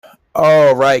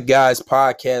All right, guys.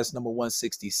 Podcast number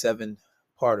 167.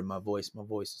 Pardon my voice. My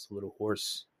voice is a little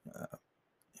hoarse.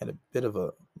 Had a bit of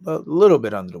a little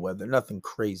bit under the weather. Nothing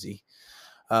crazy.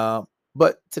 Um,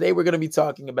 but today we're going to be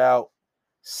talking about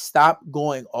stop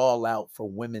going all out for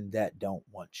women that don't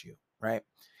want you, right?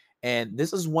 And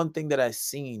this is one thing that I've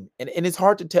seen, and it's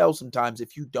hard to tell sometimes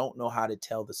if you don't know how to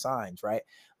tell the signs, right?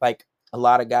 Like a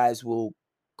lot of guys will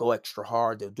go extra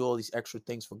hard, they'll do all these extra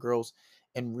things for girls,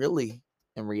 and really,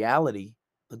 in reality,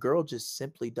 the girl just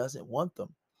simply doesn't want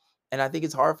them. And I think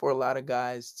it's hard for a lot of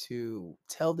guys to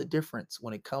tell the difference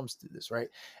when it comes to this, right?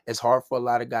 It's hard for a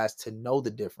lot of guys to know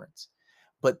the difference.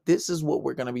 But this is what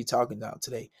we're going to be talking about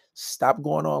today. Stop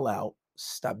going all out.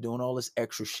 Stop doing all this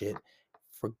extra shit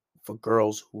for for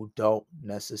girls who don't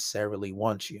necessarily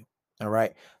want you. All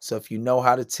right. So if you know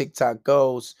how the TikTok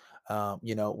goes,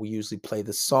 we usually play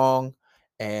the song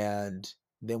and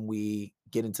then we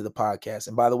get into the podcast.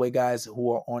 And by the way, guys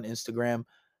who are on Instagram,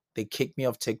 they kicked me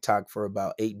off TikTok for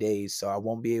about 8 days. So I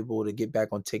won't be able to get back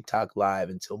on TikTok live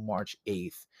until March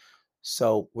 8th.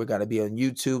 So we're gonna be on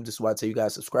YouTube. This is why I tell you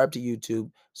guys subscribe to YouTube,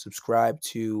 subscribe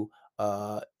to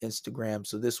Instagram.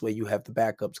 So this way you have the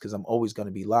backups because I'm always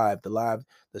gonna be live.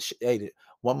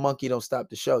 One monkey don't stop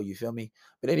the show. You feel me?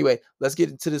 But anyway, let's get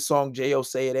into the song Jo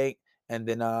Say It Ain't, and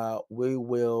then we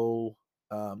will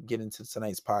get into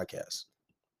tonight's podcast.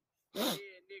 Yeah,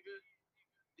 nigga.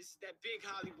 This is that big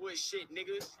Hollywood shit,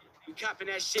 nigga. You copping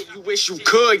that shit you wish you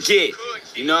could get.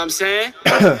 You know what I'm saying?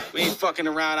 We ain't fucking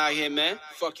around out here, man.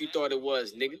 Fuck you thought it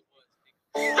was, nigga.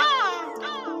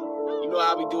 You know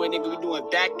how we do it, nigga. We doing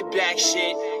back-to-back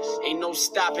shit. Ain't no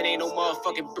stopping, ain't no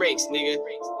motherfucking breaks, nigga.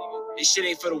 This shit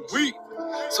ain't for the weak.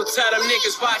 So tell them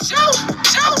niggas, watch out.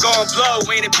 I'm gon' blow,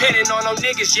 ain't depending on no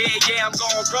niggas. Yeah, I'm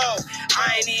gon' roll.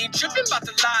 I ain't even tripping about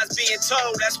the lies being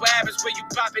told. That's what happens when you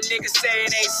poppin' niggas say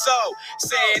it ain't so.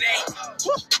 Say it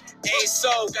ain't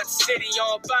so. Got the city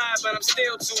on fire, but I'm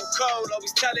still too cold.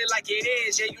 Always tell it like it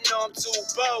is. Yeah, you know I'm too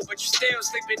bold, but you still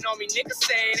sleeping on me. Niggas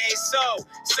say it ain't so.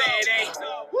 Say it ain't.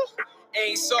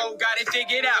 Ain't so, got it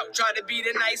figured out. Tried to be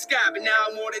the nice guy, but now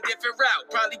I'm on a different route.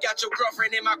 Probably got your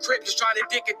girlfriend in my crib just trying to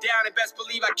dick her down. And best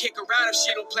believe I kick her out if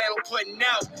she don't plan on putting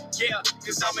out. Yeah,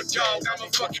 cause I'm a dog, I'm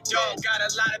a fucking dog. Got a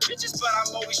lot of bitches, but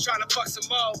I'm always trying to fuck some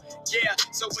more. Yeah,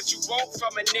 so what you want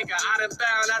from a nigga? I done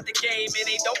found out the game and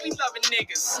they don't be loving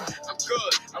niggas. I'm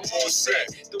good, I'm all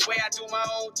set. The way I do my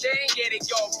own thing, yeah, they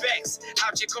y'all vex.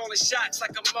 Out here calling shots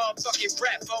like a motherfucking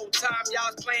rep. Whole time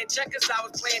y'all was playing checkers, I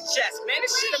was playing chess. Man,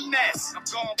 this shit a mess. I'm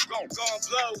gon'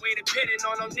 blow, ain't depending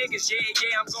on no niggas.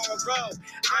 Yeah, I'm gon' roll.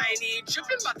 I ain't even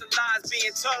tripping about the lies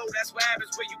being told. That's what happens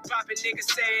when you poppin' niggas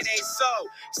say it ain't so.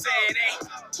 Say it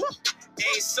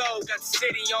ain't so. Got the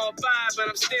city on fire, but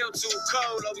I'm still too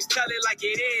cold. Always tell it like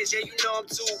it is. Yeah, you know I'm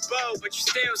too bold, but you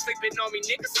still sleeping on me.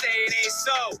 Niggas say it ain't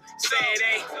so. Say it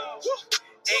ain't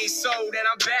so that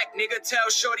I'm back, nigga. Tell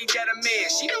Shorty that I'm in.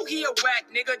 She know he a whack,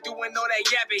 nigga. Doing all that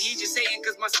yapping. He just hating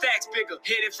cause my stack's bigger.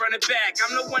 Hit it from the back.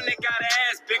 I'm the one that got her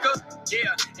ass bigger.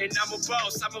 Yeah, and I'm a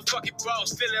boss. I'm a fucking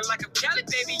boss. Feeling like I'm Cali,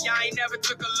 baby. I ain't never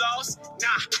took a loss.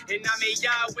 Nah, and I made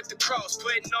y'all with the cross.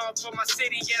 Putting on for my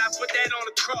city, and I put that on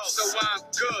the cross. So I'm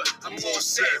good. I'm all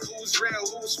set. Who's real,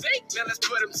 who's fake? Man, let's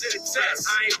put them to the test.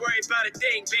 I ain't worried about a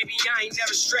thing, baby. I ain't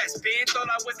never stressed. Ben thought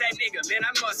I was that nigga. Man,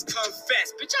 I must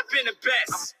confess. Bitch, I've been the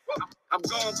best. I'm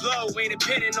gon' blow, ain't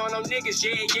depending on no niggas.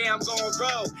 Yeah, I'm gon'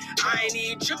 roll. I ain't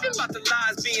even tripping about the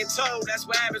lies being told. That's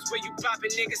what happens when you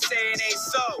poppin' niggas say it ain't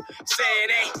so. Say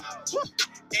it ain't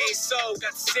so.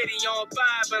 Got the city on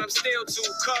fire, but I'm still too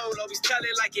cold. Always tell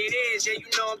it like it is. Yeah, you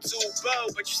know I'm too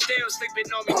bold, but you still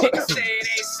sleeping on me. Niggas say it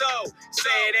ain't so.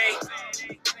 Say it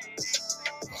ain't.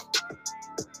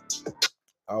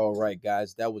 All right,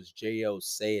 guys, that was Jo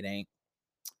Say It Ain't.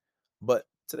 But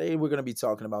today we're gonna be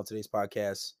talking about today's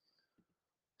podcast.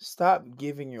 Stop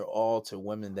giving your all to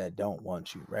women that don't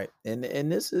want you, right? And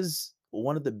this is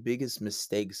one of the biggest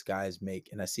mistakes guys make,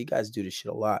 and I see guys do this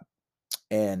shit a lot.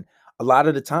 And a lot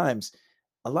of the times,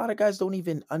 a lot of guys don't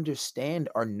even understand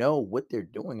or know what they're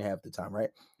doing half the time,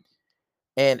 right?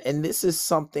 And this is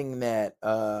something that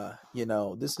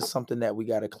this is something that we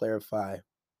got to clarify,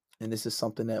 and this is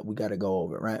something that we got to go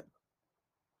over, right?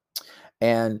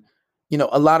 And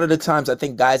a lot of the times I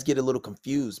think guys get a little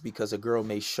confused because a girl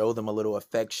may show them a little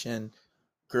affection.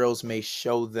 Girls may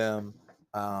show them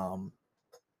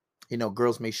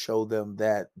girls may show them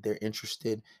that they're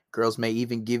interested. Girls may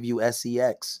even give you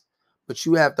sex. But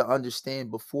you have to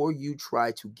understand, before you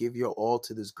try to give your all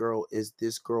to this girl, is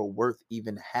this girl worth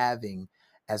even having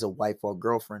as a wife or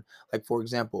girlfriend? Like, for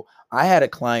example, I had a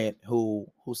client who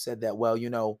said that, well,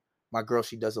 my girl,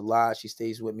 she does a lot. She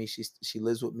stays with me. She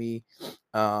lives with me.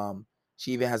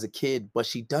 She even has a kid, but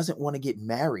she doesn't want to get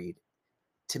married.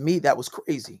 To me, that was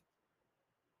crazy,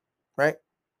 right?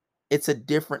 It's a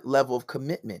different level of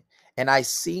commitment. And I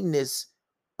seen this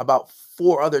about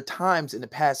 4 other times in the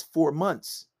past 4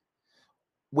 months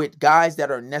with guys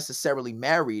that are necessarily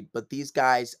married, but these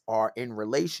guys are in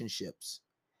relationships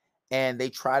and they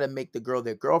try to make the girl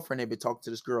their girlfriend. They've been talking to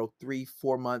this girl 3,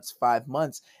 4 months, 5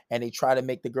 months, and they try to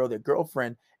make the girl their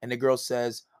girlfriend. And the girl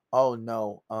says, "Oh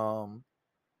no,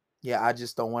 yeah, I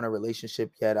just don't want a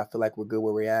relationship yet. I feel like we're good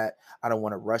where we're at. I don't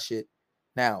want to rush it."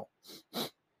 Now,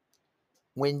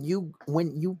 when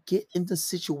you get into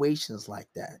situations like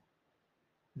that,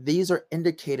 these are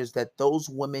indicators that those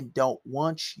women don't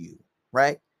want you,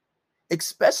 right?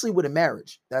 Especially with a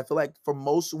marriage. I feel like for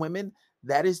most women,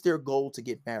 that is their goal, to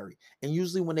get married. And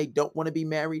usually when they don't want to be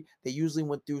married, they usually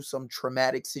went through some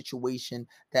traumatic situation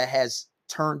that has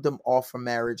turned them off from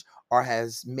marriage or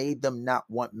has made them not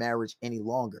want marriage any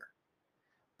longer.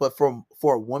 But for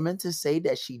a woman to say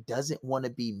that she doesn't want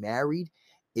to be married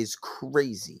is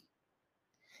crazy.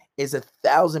 Is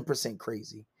 1,000%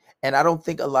 crazy. And I don't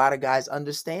think a lot of guys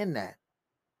understand that,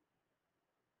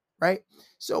 right?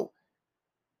 So,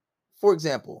 for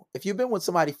example, if you've been with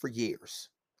somebody for years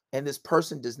and this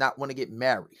person does not want to get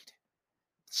married,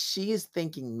 she is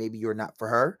thinking maybe you're not for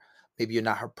her, maybe you're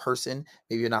not her person,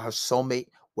 maybe you're not her soulmate,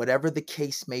 whatever the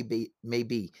case may be,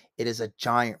 it is a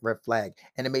giant red flag.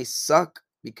 And it may suck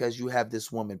because you have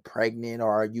this woman pregnant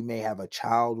or you may have a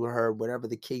child with her, whatever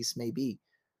the case may be.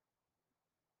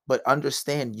 But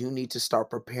understand, you need to start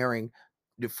preparing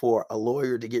for a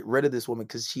lawyer to get rid of this woman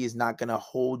because she is not going to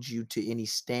hold you to any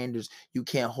standards. You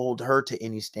can't hold her to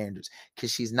any standards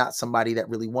because she's not somebody that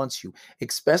really wants you,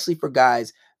 especially for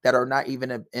guys that are not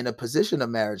even in a position of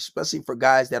marriage, especially for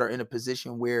guys that are in a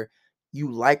position where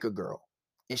you like a girl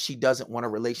and she doesn't want a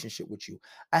relationship with you.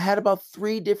 I had about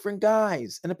 3 different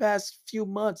guys in the past few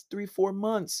months, 3, 4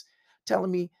 months,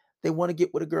 telling me they want to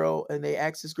get with a girl and they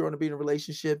ask this girl to be in a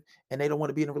relationship and they don't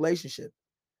want to be in a relationship.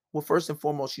 Well, first and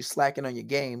foremost, you're slacking on your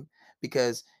game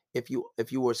because if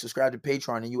you were subscribed to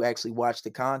Patreon and you actually watch the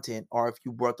content, or if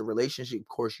you brought the relationship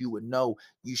course, you would know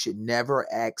you should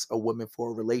never ask a woman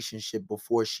for a relationship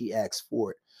before she asks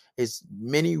for it. It's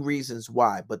many reasons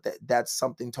why, but that's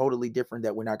something totally different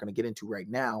that we're not going to get into right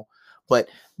now. But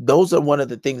those are one of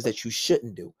the things that you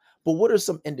shouldn't do. But what are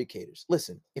some indicators?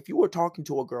 Listen, if you were talking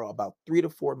to a girl about 3 to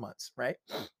 4 months, right?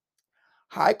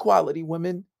 High quality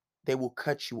women, they will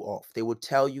cut you off. They will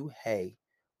tell you, hey,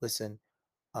 listen,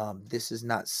 this is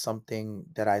not something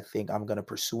that I think I'm going to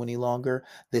pursue any longer.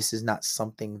 This is not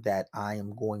something that I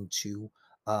am going to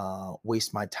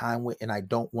waste my time with, and I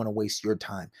don't want to waste your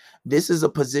time. This is a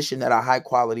position that a high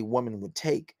quality woman would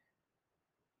take,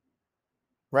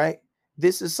 right?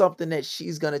 This is something that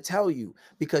she's going to tell you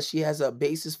because she has a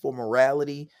basis for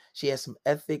morality. She has some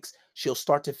ethics. She'll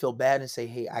start to feel bad and say,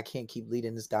 hey, I can't keep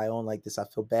leading this guy on like this. I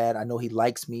feel bad. I know he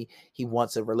likes me. He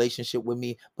wants a relationship with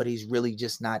me, but he's really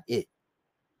just not it,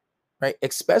 right?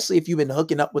 Especially if you've been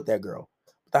hooking up with that girl.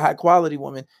 The high quality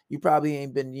woman, you probably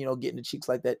ain't been, getting the cheeks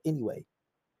like that anyway,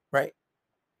 right?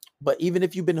 But even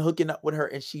if you've been hooking up with her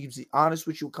and she's honest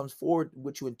with you, comes forward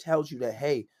with you and tells you that,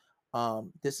 hey,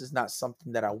 this is not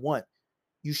something that I want,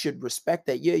 you should respect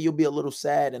that. Yeah, you'll be a little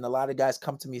sad. And a lot of guys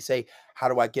come to me and say, how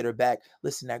do I get her back?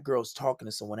 Listen, that girl's talking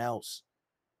to someone else,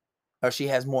 or she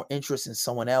has more interest in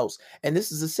someone else. And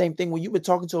this is the same thing when you've been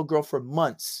talking to a girl for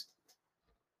months.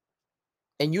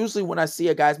 And usually when I see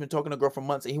a guy's been talking to a girl for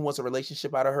months and he wants a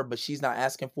relationship out of her, but she's not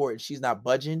asking for it and she's not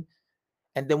budging.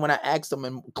 And then when I ask them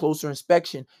in closer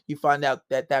inspection, you find out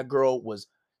that that girl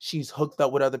she's hooked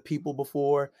up with other people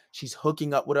before. She's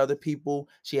hooking up with other people.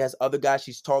 She has other guys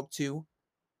she's talked to,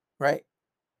 right?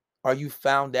 Are you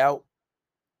found out?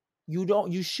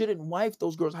 You shouldn't wife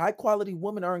those girls. High quality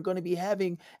women aren't going to be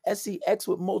having sex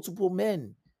with multiple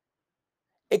men,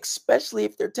 especially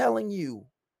if they're telling you.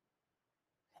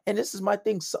 And this is my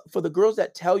thing. So for the girls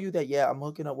that tell you that, yeah, I'm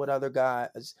hooking up with other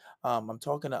guys, I'm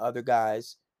talking to other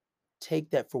guys,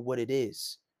 take that for what it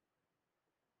is.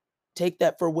 Take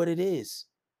that for what it is.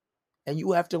 And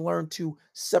you have to learn to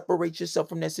separate yourself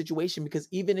from that situation because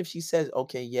even if she says,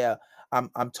 okay, yeah,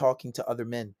 I'm talking to other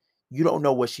men, you don't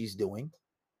know what she's doing.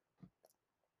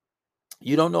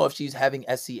 You don't know if she's having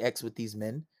sex with these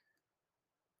men,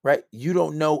 right? You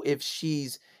don't know if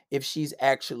she's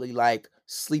actually like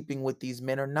sleeping with these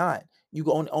men or not. You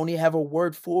only have a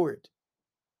word for it.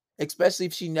 Especially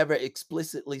if she never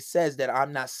explicitly says that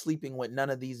I'm not sleeping with none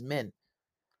of these men.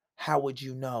 How would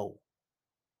you know?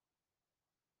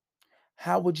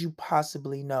 How would you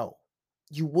possibly know?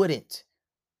 You wouldn't.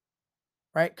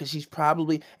 right? Because she's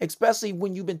probably, especially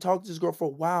when you've been talking to this girl for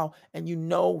a while and you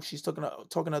know she's talking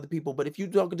to other people. But if you're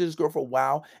talking to this girl for a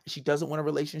while and she doesn't want a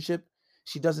relationship,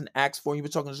 she doesn't ask for, you've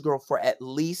been talking to this girl for at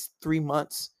least 3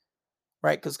 months,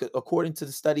 right? Because according to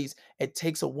the studies, it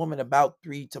takes a woman about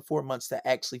 3 to 4 months to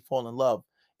actually fall in love.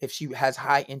 If she has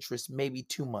high interest, maybe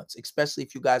 2 months, especially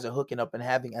if you guys are hooking up and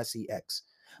having sex.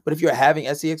 But if you're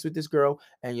having sex with this girl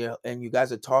and you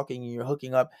guys are talking and you're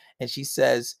hooking up and she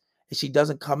says, and she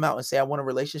doesn't come out and say, I want a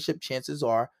relationship, chances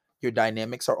are your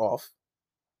dynamics are off.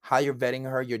 How you're vetting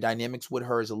her, your dynamics with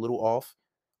her is a little off,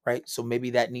 right? So maybe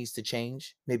that needs to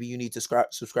change. Maybe you need to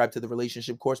subscribe to the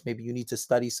relationship course. Maybe you need to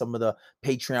study some of the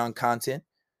Patreon content,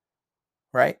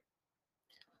 right?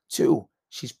 Two,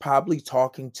 she's probably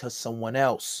talking to someone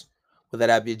else, whether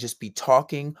that be just be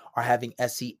talking or having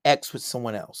sex with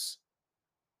someone else.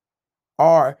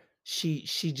 Or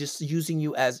she's using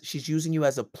you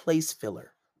as a place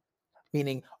filler.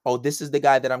 Meaning, oh, this is the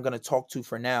guy that I'm going to talk to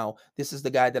for now. This is the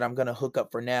guy that I'm going to hook up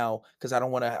for now because I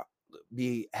don't want to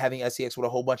be having sex with a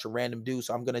whole bunch of random dudes.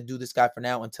 So I'm going to do this guy for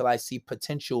now until I see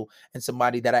potential in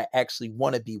somebody that I actually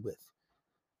want to be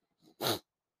with.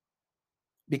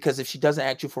 Because if she doesn't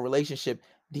ask you for a relationship,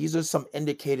 these are some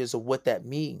indicators of what that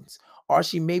means. Or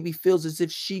she maybe feels as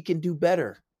if she can do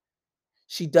better.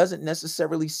 She doesn't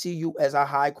necessarily see you as a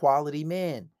high quality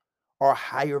man or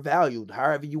higher valued,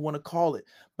 however you want to call it.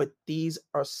 But these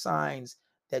are signs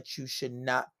that you should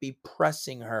not be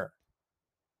pressing her.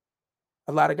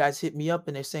 A lot of guys hit me up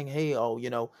and they're saying, hey,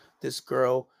 this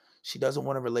girl, she doesn't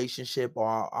want a relationship,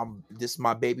 or this is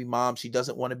my baby mom. She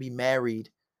doesn't want to be married,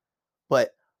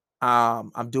 but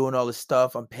I'm doing all this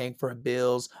stuff. I'm paying for her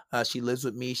bills. She lives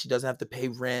with me. She doesn't have to pay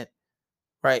rent,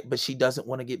 right? But she doesn't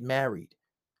want to get married.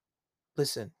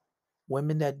 Listen,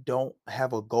 women that don't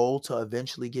have a goal to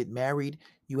eventually get married,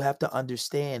 you have to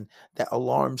understand that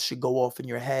alarms should go off in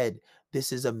your head.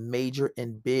 This is a major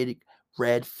and big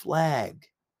red flag.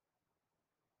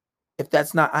 If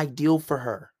that's not ideal for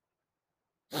her.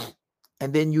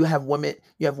 And then you have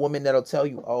women that'll tell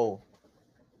you, oh,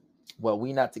 well,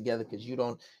 we not together because you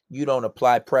don't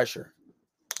apply pressure,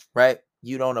 right?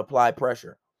 You don't apply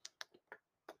pressure.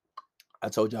 I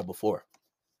told y'all before,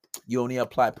 you only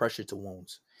apply pressure to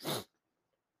wounds.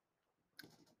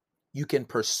 You can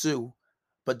pursue,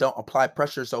 but don't apply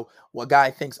pressure. So a guy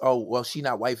thinks, oh, well, she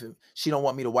not wifing. She don't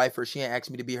want me to wife her. She didn't ask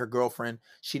me to be her girlfriend.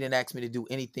 She didn't ask me to do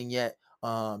anything yet.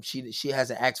 She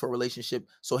hasn't asked for a relationship.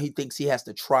 So he thinks he has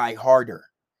to try harder.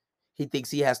 He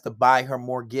thinks he has to buy her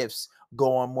more gifts,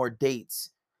 go on more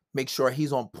dates, make sure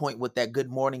he's on point with that good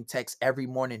morning text every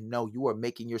morning. No, you are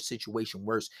making your situation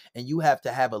worse. And you have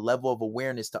to have a level of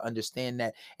awareness to understand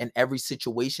that. And every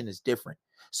situation is different.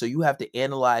 So you have to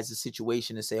analyze the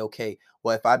situation and say, okay,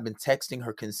 well, if I've been texting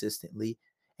her consistently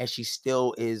and she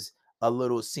still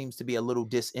seems to be a little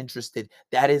disinterested,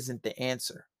 that isn't the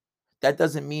answer. That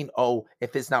doesn't mean, oh,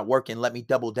 if it's not working, let me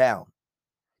double down.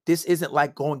 This isn't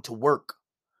like going to work.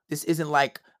 This isn't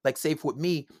like say with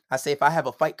me, I say if I have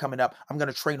a fight coming up, I'm going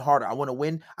to train harder. I want to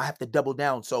win. I have to double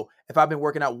down. So if I've been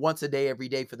working out once a day, every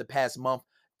day for the past month,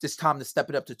 it's time to step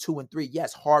it up to 2 and 3.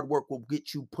 Yes, hard work will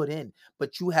get you put in,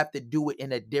 but you have to do it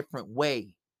in a different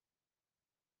way.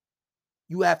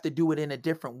 You have to do it in a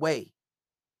different way.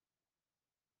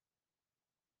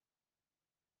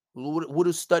 What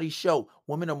do studies show?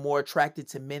 Women are more attracted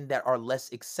to men that are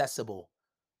less accessible.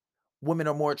 Women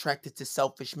are more attracted to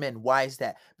selfish men. Why is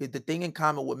that? The thing in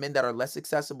common with men that are less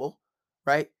accessible,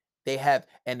 right?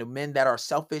 And the men that are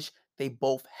selfish, they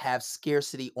both have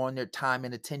scarcity on their time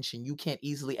and attention. You can't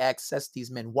easily access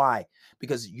these men. Why?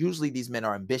 Because usually these men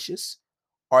are ambitious,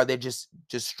 or they're just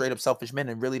straight up selfish men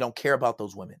and really don't care about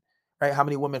those women, right? How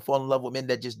many women fall in love with men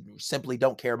that just simply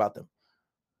don't care about them?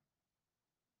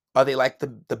 Are they like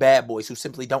the bad boys who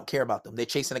simply don't care about them? They're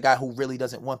chasing a guy who really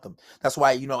doesn't want them. That's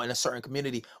why, in a certain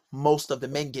community, most of the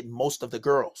men get most of the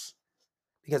girls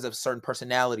because of a certain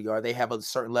personality, or they have a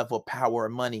certain level of power or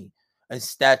money and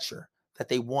stature that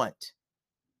they want.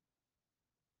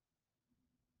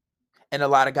 And a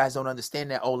lot of guys don't understand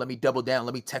that. Oh, let me double down.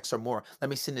 Let me text her more. Let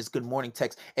me send this good morning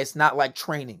text. It's not like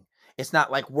training. It's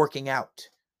not like working out.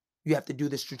 You have to do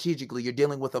this strategically. You're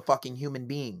dealing with a fucking human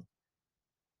being.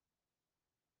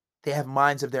 They have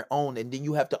minds of their own, and then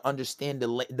you have to understand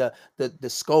the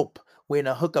scope. We're in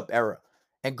a hookup era,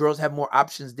 and girls have more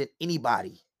options than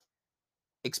anybody.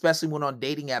 Especially when on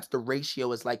dating apps, the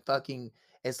ratio is like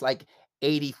it's like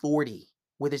 80-40,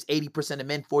 where there's 80% of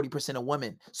men, 40% of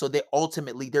women. So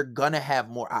they're gonna have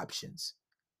more options.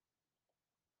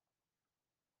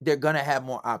 They're gonna have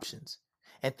more options.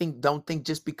 And don't think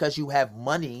just because you have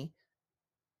money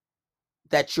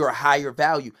that you're a higher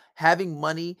value. Having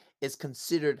money is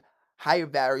considered higher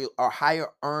value or higher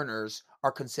earners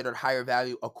are considered higher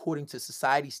value according to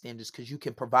society standards because you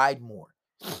can provide more.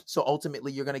 So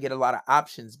ultimately, you're going to get a lot of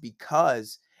options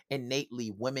because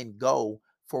innately women go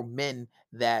for men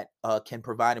that can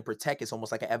provide and protect. It's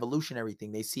almost like an evolutionary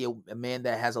thing. They see a man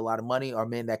that has a lot of money or a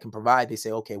man that can provide. They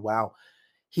say, okay, wow,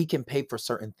 he can pay for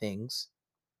certain things.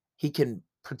 He can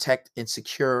protect and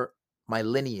secure my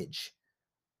lineage.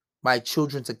 My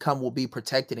children to come will be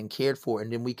protected and cared for,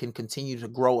 and then we can continue to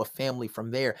grow a family from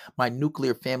there. My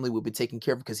nuclear family will be taken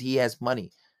care of because he has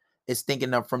money. It's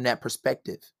thinking of from that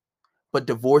perspective. But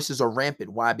divorces are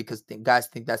rampant. Why? Because guys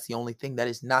think that's the only thing. That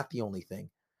is not the only thing.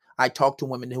 I talk to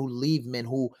women who leave men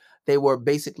who they were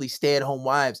basically stay-at-home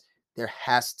wives. There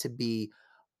has to be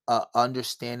a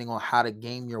understanding on how to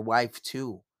game your wife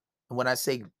too. And when I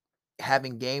say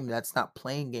having game, that's not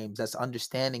playing games. That's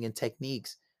understanding and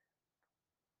techniques,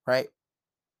 right?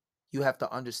 You have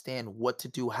to understand what to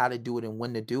do, how to do it, and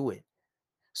when to do it.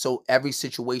 So every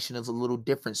situation is a little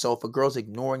different. So if a girl's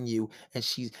ignoring you and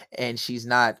she's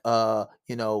not and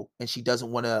she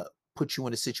doesn't want to put you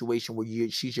in a situation where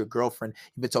she's your girlfriend,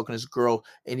 you've been talking to this girl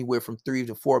anywhere from 3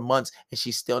 to 4 months and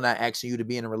she's still not asking you to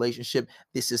be in a relationship,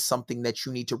 this is something that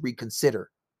you need to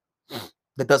reconsider.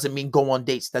 That doesn't mean go on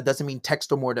dates. That doesn't mean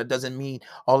text her more. That doesn't mean,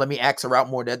 oh, let me ask her out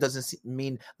more. That doesn't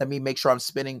mean let me make sure I'm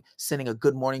sending a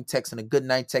good morning text and a good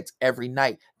night text every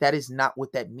night. That is not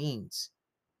what that means.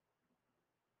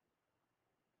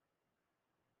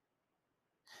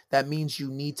 That means you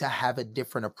need to have a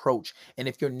different approach. And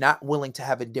if you're not willing to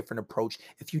have a different approach,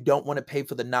 if you don't want to pay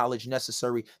for the knowledge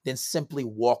necessary, then simply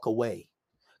walk away.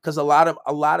 Because there are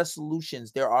a lot of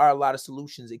solutions,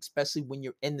 especially when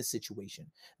you're in the situation.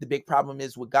 The big problem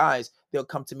is with guys, they'll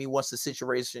come to me once the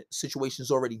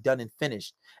situation's already done and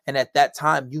finished. And at that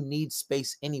time, you need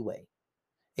space anyway,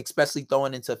 especially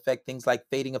throwing into effect things like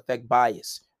fading effect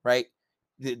bias, right?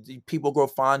 The people grow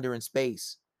fonder in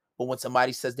space. But when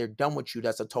somebody says they're done with you,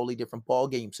 that's a totally different ball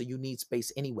game. So you need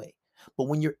space anyway. But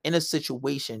when you're in a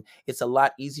situation, it's a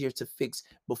lot easier to fix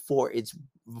before it's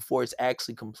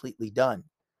actually completely done.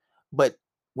 But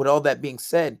with all that being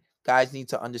said, guys need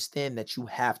to understand that you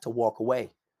have to walk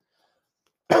away.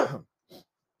 I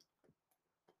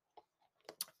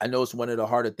know it's one of the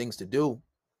harder things to do,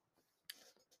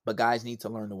 but guys need to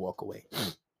learn to walk away.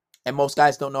 And most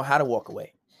guys don't know how to walk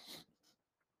away.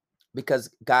 Because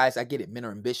guys, I get it. Men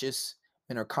are ambitious.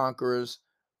 Men are conquerors.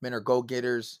 Men are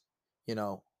go-getters.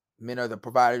 Men are the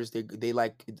providers. They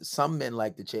like, some men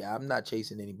like to chase. I'm not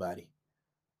chasing anybody.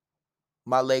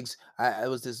 My legs, I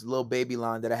was this little baby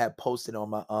line that I had posted on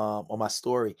my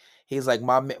story. He's like,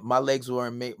 my legs were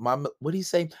made. What did he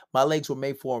say? My legs were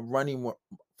made for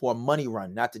a money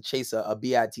run, not to chase a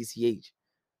bitch.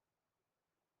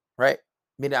 Right?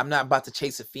 I mean, I'm not about to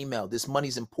chase a female. This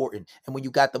money's important, and when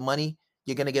you got the money,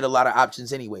 you're gonna get a lot of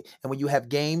options anyway. And when you have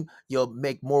game, you'll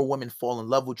make more women fall in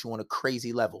love with you on a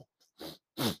crazy level.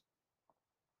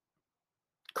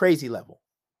 Crazy level,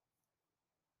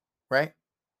 right?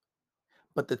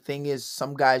 But the thing is,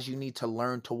 some guys, you need to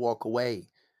learn to walk away.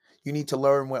 You need to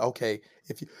learn when, okay,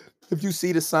 if you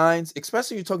see the signs,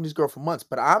 especially you're talking to this girl for months,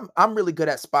 but I'm really good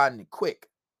at spotting it quick.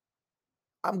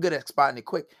 I'm good at spotting it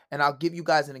quick. And I'll give you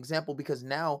guys an example because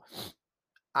now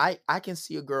I can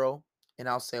see a girl and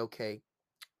I'll say, okay,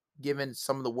 given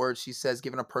some of the words she says,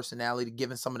 given her personality,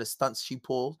 given some of the stunts she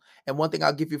pulls. And one thing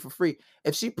I'll give you for free,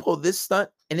 if she pulled this stunt,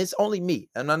 and it's only me,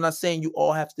 and I'm not saying you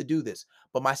all have to do this,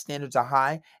 but my standards are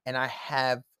high and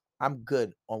I'm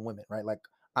good on women, right? Like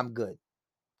I'm good.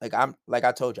 Like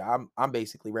I told you, I'm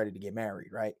basically ready to get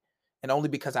married, right? And only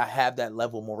because I have that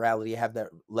level of morality, I have that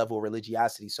level of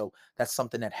religiosity. So that's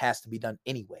something that has to be done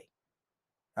anyway.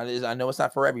 I know it's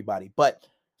not for everybody, but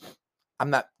I'm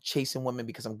not chasing women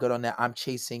because I'm good on that. I'm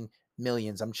chasing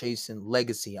millions. I'm chasing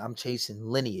legacy. I'm chasing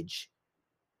lineage,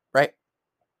 right?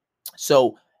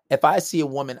 So if I see a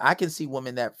woman, I can see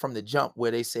women that from the jump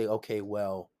where they say, okay,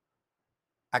 well,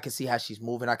 I can see how she's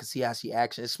moving. I can see how she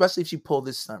acts, especially if she pulled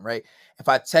this stunt, right? If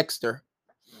I text her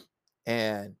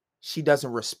and she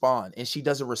doesn't respond, and she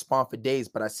doesn't respond for days,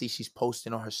 but I see she's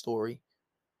posting on her story.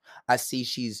 I see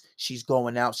she's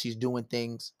going out, she's doing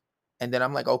things. And then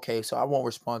I'm like, okay, so I won't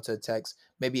respond to a text.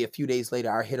 Maybe a few days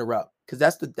later, I'll hit her up. Because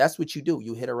that's what you do.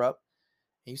 You hit her up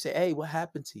and you say, hey, what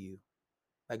happened to you?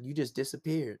 Like you just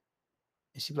disappeared.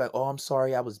 And she'd be like, oh, I'm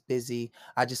sorry, I was busy.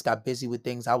 I just got busy with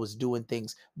things. I was doing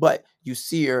things. But you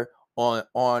see her on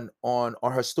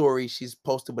her story, she's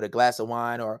posted with a glass of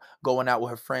wine or going out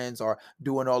with her friends or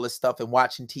doing all this stuff and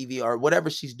watching TV or whatever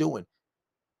she's doing.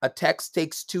 A text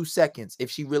takes 2 seconds. If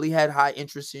she really had high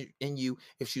interest in you,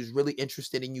 if she was really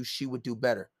interested in you, she would do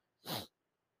better.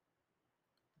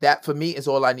 That for me is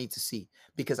all I need to see,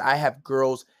 because I have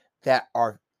girls that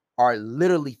are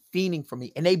literally fiending for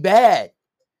me, and they bad.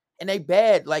 And they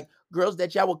bad. Like girls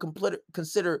that y'all would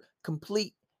consider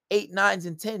complete 8, 9s,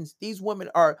 and 10s. These women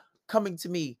are coming to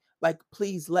me like,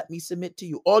 please let me submit to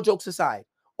you. All jokes aside.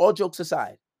 All jokes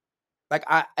aside. Like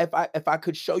if I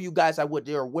could show you guys, I would.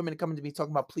 There are women coming to me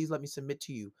talking about, please let me submit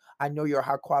to you. I know you're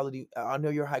high quality. I know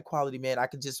you're high quality, man. I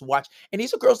could just watch. And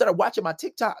these are girls that are watching my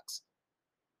TikToks.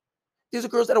 These are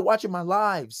girls that are watching my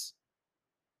lives.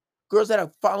 Girls that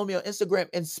are following me on Instagram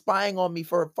and spying on me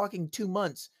for fucking 2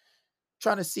 months,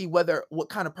 trying to see what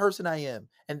kind of person I am.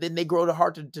 And then they grow the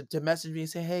heart to message me and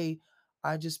say, hey,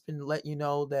 I just been letting you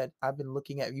know that I've been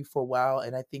looking at you for a while,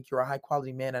 and I think you're a high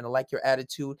quality man, and I like your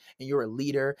attitude, and you're a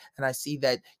leader, and I see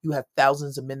that you have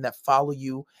thousands of men that follow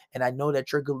you, and I know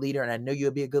that you're a good leader, and I know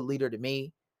you'll be a good leader to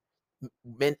me.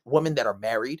 Women that are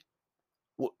married,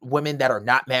 women that are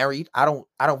not married. I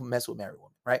don't mess with married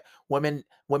women, right?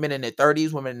 Women in their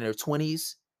 30s, women in their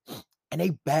 20s, and they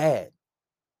bad.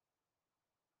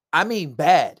 I mean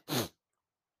bad,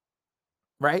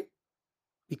 right?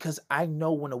 Because I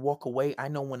know when to walk away. I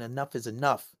know when enough is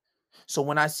enough. So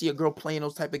when I see a girl playing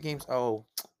those type of games, oh,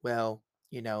 well,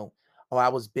 I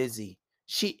was busy.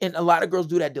 And a lot of girls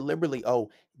do that deliberately. Oh,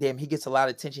 damn, he gets a lot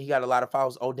of attention. He got a lot of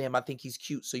followers. Oh, damn, I think he's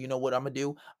cute. So you know what I'm gonna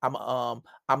do? I'm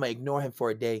gonna ignore him for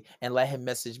a day and let him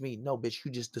message me. No, bitch,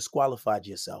 you just disqualified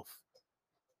yourself.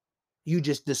 You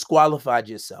just disqualified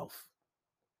yourself.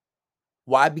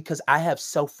 Why? Because I have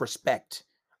self-respect.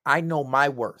 I know my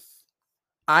worth.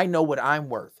 I know what I'm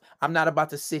worth. I'm not about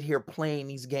to sit here playing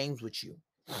these games with you.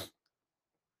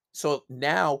 So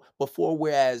now, before,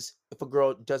 whereas if a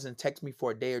girl doesn't text me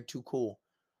for a day or two, cool.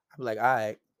 I'm like, all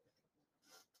right,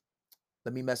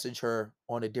 let me message her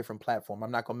on a different platform.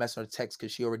 I'm not gonna message her text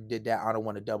because she already did that. I don't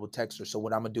want to double text her. So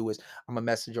what I'm gonna do is I'm gonna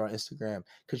message her on Instagram,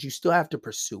 because you still have to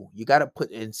pursue. You got to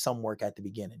put in some work at the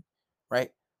beginning,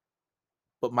 right?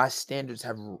 But my standards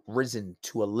have risen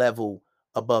to a level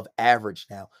above average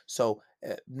now. So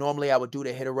normally I would do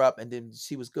to hit her up and then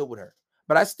she was good with her.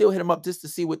 But I still hit them up just to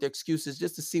see what their excuses,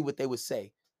 just to see what they would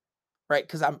say, right?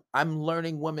 Because I'm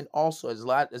learning women also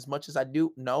as much as I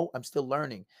do. No, I'm still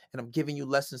learning, and I'm giving you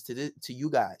lessons to you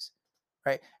guys,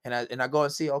 right? And I go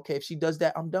and see, okay, if she does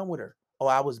that, I'm done with her. Oh,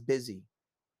 I was busy.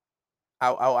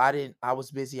 I didn't. I was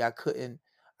busy. I couldn't.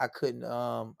 I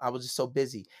was just so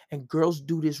busy. And girls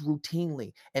do this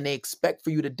routinely, and they expect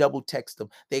for you to double text them.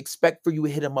 They expect for you to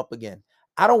hit them up again.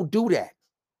 I don't do that.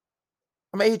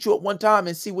 I may hit you up one time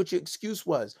and see what your excuse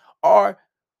was, or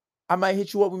I might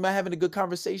hit you up. We might having a good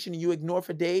conversation, and you ignore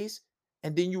for days,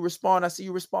 and then you respond. I see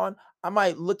you respond. I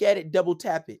might look at it, double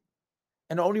tap it,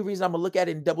 and the only reason I'm gonna look at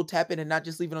it and double tap it and not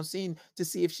just leave it on scene to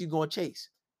see if she's going to chase.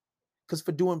 Because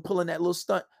for pulling that little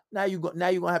stunt, now you're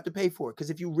gonna have to pay for it. Because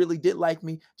if you really did like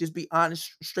me, just be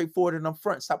honest, straightforward, and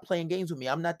upfront. Stop playing games with me.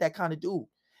 I'm not that kind of dude.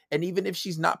 And even if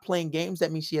she's not playing games,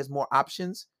 that means she has more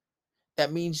options.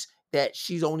 That means that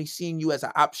she's only seeing you as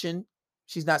an option.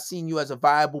 She's not seeing you as a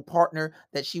viable partner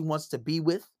that she wants to be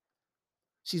with.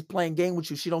 She's playing game with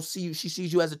you. She don't see you. She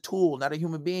sees you as a tool, not a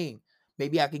human being.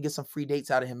 Maybe I could get some free dates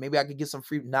out of him. Maybe I could get some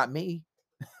free. Not me.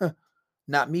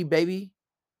 Not me, baby.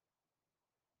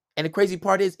 And the crazy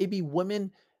part is, it be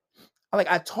women. Like,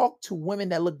 I talk to women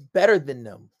that look better than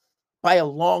them by a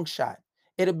long shot.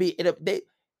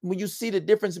 When you see the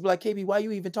difference, it'll be like, KB, why are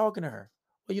you even talking to her?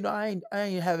 Well, I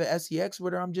ain't having sex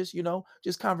with her. I'm just,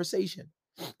 just conversation.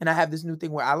 And I have this new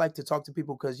thing where I like to talk to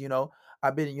people because,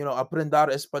 I've been, aprendar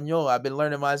español. I've been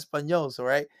learning my español. So,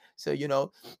 right. So,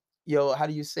 how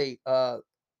do you say,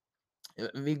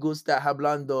 me gusta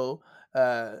hablando,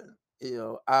 a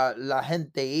la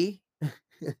gente,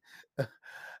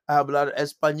 hablar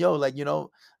español. Like,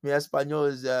 mi español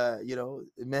is,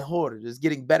 mejor. It's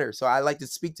getting better. So I like to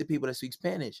speak to people that speak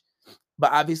Spanish.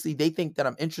 But obviously they think that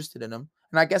I'm interested in them.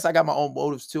 And I guess I got my own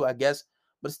motives too, I guess.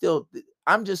 But still,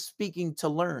 I'm just speaking to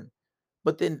learn.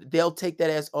 But then they'll take that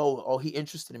as, oh, he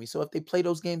interested in me. So if they play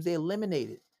those games, they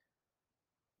eliminate it.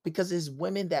 Because there's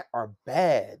women that are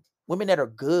bad, women that are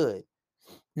good.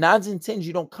 9s and 10s,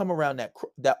 you don't come around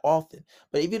that often.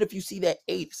 But even if you see that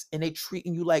 8s and they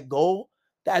treating you like gold,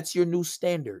 that's your new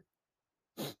standard.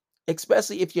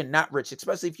 Especially if you're not rich,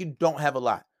 especially if you don't have a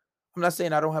lot. I'm not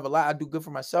saying I don't have a lot. I do good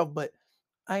for myself, but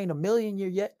I ain't a millionaire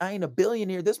yet. I ain't a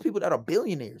billionaire. There's people that are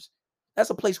billionaires.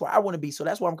 That's a place where I want to be. So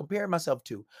that's what I'm comparing myself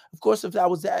to. Of course, if I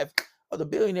was that, if I was a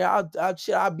billionaire,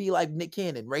 I'd be like Nick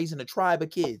Cannon, raising a tribe of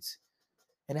kids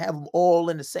and have them all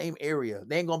in the same area.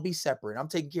 They ain't going to be separate. I'm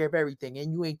taking care of everything,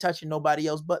 and you ain't touching nobody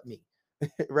else but me.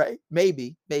 Right?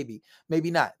 Maybe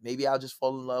not. Maybe I'll just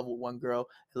fall in love with one girl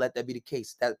and let that be the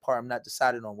case. That part I'm not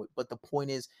decided on. But the point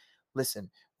is, listen,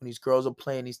 when these girls are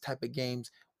playing these type of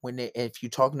games, if you're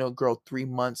talking to a girl 3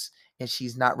 months and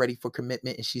she's not ready for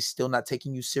commitment and she's still not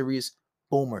taking you serious,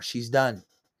 boomer, she's done.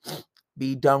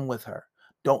 Be done with her.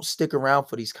 Don't stick around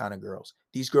for these kind of girls.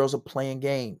 These girls are playing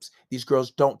games. These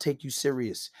girls don't take you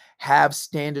serious. Have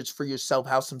standards for yourself.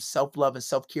 Have some self-love and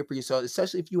self-care for yourself,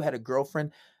 especially if you had a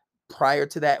girlfriend prior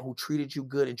to that who treated you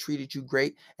good and treated you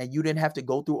great, and you didn't have to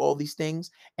go through all these things,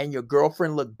 and your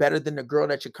girlfriend looked better than the girl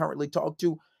that you currently talk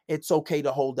to. It's okay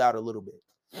to hold out a little bit.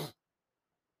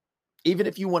 Even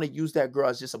if you want to use that girl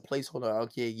as just a placeholder,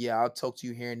 okay, yeah, I'll talk to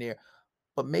you here and there,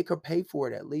 but make her pay for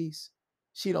it at least.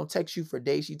 She don't text you for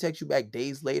days. She texts you back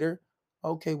days later.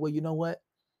 Okay, well, you know what?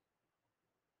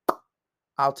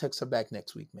 I'll text her back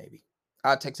next week, maybe.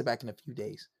 I'll text her back in a few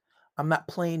days. I'm not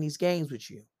playing these games with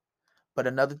you. But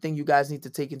another thing you guys need to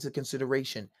take into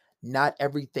consideration, not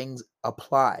everything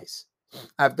applies.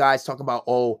 I have guys talking about,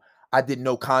 oh, I did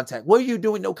no contact. What are you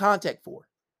doing no contact for?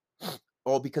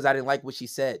 Oh, because I didn't like what she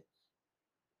said.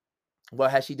 Well,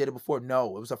 has she did it before?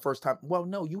 No, it was her first time. Well,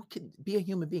 no, you can be a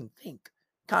human being. Think.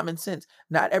 Common sense.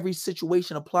 Not every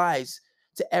situation applies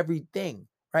to everything,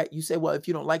 right? You say, well, if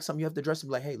you don't like something, you have to address it.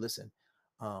 Like, hey, listen,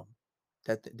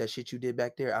 that shit you did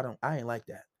back there, I ain't like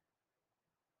that.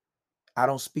 I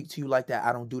don't speak to you like that.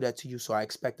 I don't do that to you, so I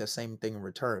expect the same thing in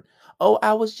return. Oh,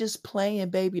 I was just playing,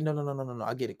 baby. No.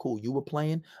 I get it. Cool. You were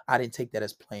playing. I didn't take that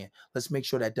as playing. Let's make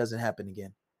sure that doesn't happen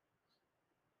again.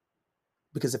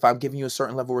 Because if I'm giving you a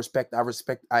certain level of respect,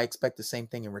 I expect the same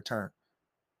thing in return.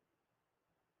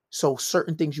 So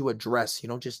certain things you address, you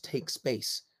don't just take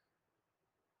space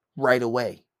right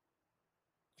away.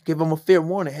 You give them a fair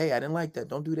warning. Hey, I didn't like that.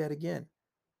 Don't do that again.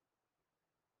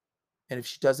 And if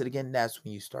she does it again, that's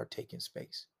when you start taking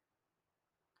space.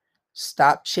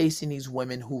 Stop chasing these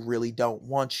women who really don't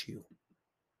want you.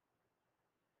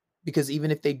 Because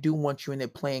even if they do want you and they're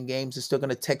playing games, they're still going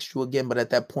to text you again. But at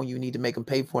that point, you need to make them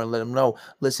pay for it and let them know,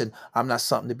 listen, I'm not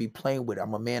something to be playing with.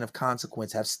 I'm a man of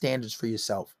consequence. Have standards for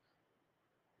yourself.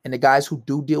 And the guys who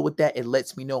do deal with that, it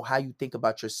lets me know how you think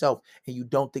about yourself, and you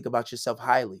don't think about yourself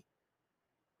highly.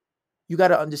 You got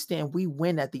to understand, we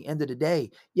win at the end of the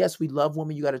day. Yes, we love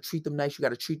women. You got to treat them nice. You got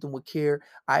to treat them with care.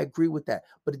 I agree with that.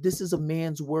 But this is a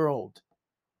man's world.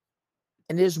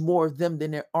 And there's more of them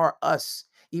than there are us.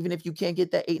 Even if you can't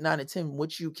get that 8, 9, and 10,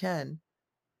 which you can,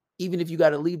 even if you got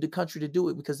to leave the country to do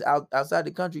it, because outside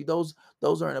the country, those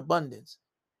are in abundance.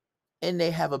 And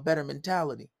they have a better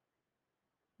mentality.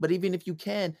 But even if you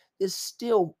can, there's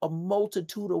still a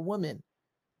multitude of women.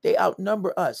 They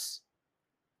outnumber us.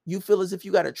 You feel as if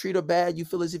you got to treat her bad. You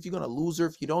feel as if you're going to lose her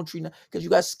if you don't treat her, because you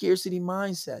got scarcity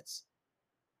mindsets.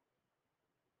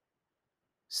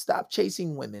 Stop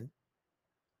chasing women.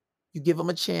 You give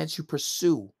them a chance. You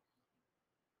pursue.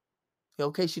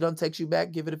 Okay, she doesn't text you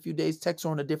back. Give it a few days. Text her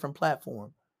on a different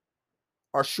platform.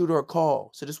 Or shoot her a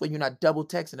call. So this way you're not double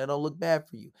texting. It don't look bad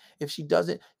for you. If she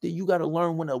doesn't, then you got to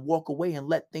learn when to walk away and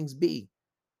let things be.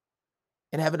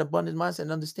 And have an abundant mindset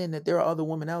and understand that there are other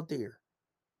women out there.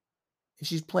 If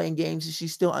she's playing games and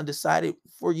she's still undecided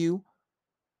for you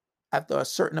after a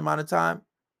certain amount of time,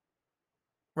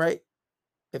 right?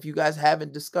 If you guys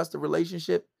haven't discussed the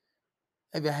relationship,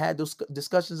 have you had those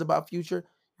discussions about future,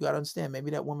 you got to understand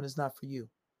maybe that woman is not for you.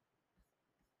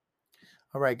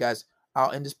 All right, guys.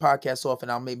 I'll end this podcast off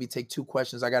and I'll maybe take 2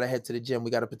 questions. I got to head to the gym.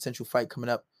 We got a potential fight coming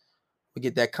up. We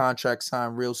get that contract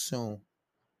signed real soon.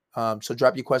 So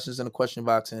drop your questions in the question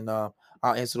box and I'll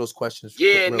answer those questions.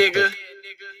 Yeah, nigga. Quick.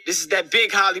 This is that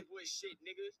big Hollywood shit,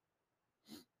 nigga.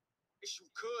 This you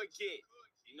could get.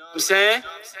 You know what I'm saying?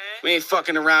 We ain't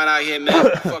fucking around out here, man.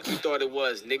 What the fuck you thought it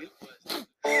was, nigga?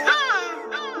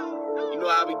 You know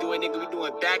how we do it, nigga. We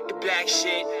doing back-to-back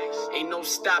shit. Ain't no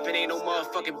stopping, ain't no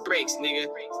motherfucking breaks, nigga.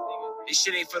 This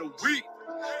shit ain't for the weak.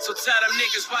 So tell them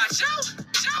niggas, watch out.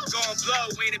 I'm gon'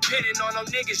 blow, ain't depending on them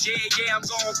niggas. Yeah, I'm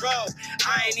gon' roll.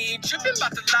 I ain't even tripping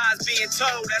about the lies being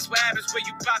told. That's what happens when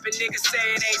you poppin' niggas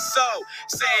saying ain't so.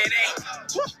 Saying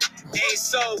ain't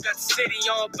so. Got the city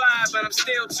on fire, but I'm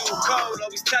still too cold.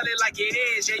 Always tell it like it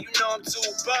is. Yeah, you know I'm too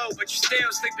bold, but you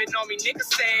still sleeping on me, niggas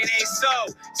saying ain't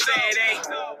so. Saying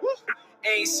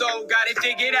ain't so, got it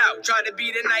figured out. Tried to be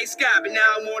the nice guy, but now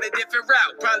I'm on a different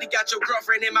route. Probably got your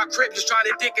girlfriend in my crib just trying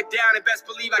to dick her down. And best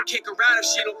believe I kick her out if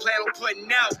she don't plan on putting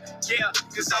out. Yeah,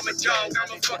 cause I'm a dog,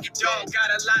 I'm a fucking dog. Got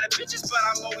a lot of bitches, but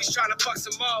I'm always trying to fuck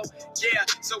some more. Yeah,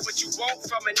 so what you want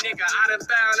from a nigga? I done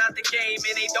found out the game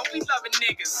and they don't be loving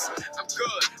niggas. I'm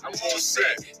good, I'm all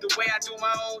set. The way I do my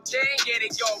own thing, yeah,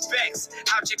 they all vex.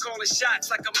 Out here calling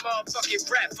shots like a motherfucking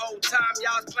rep. Whole time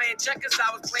y'all was playing checkers,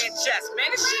 I was playing chess. Man,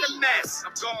 this shit a mess. niggas.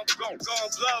 I'm gon'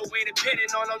 blow. Ain't depending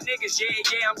on no niggas.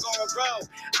 Yeah, I'm gon' roll.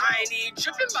 I ain't even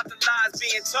tripping about the lies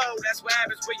being told. That's what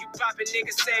happens when you poppin'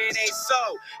 niggas saying ain't so.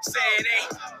 Saying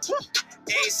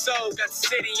ain't so. Got the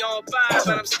city on fire,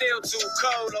 but I'm still too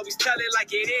cold. Always tell it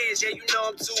like it is. Yeah, you know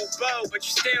I'm too bold, but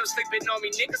you still sleeping on me.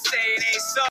 Niggas saying ain't so.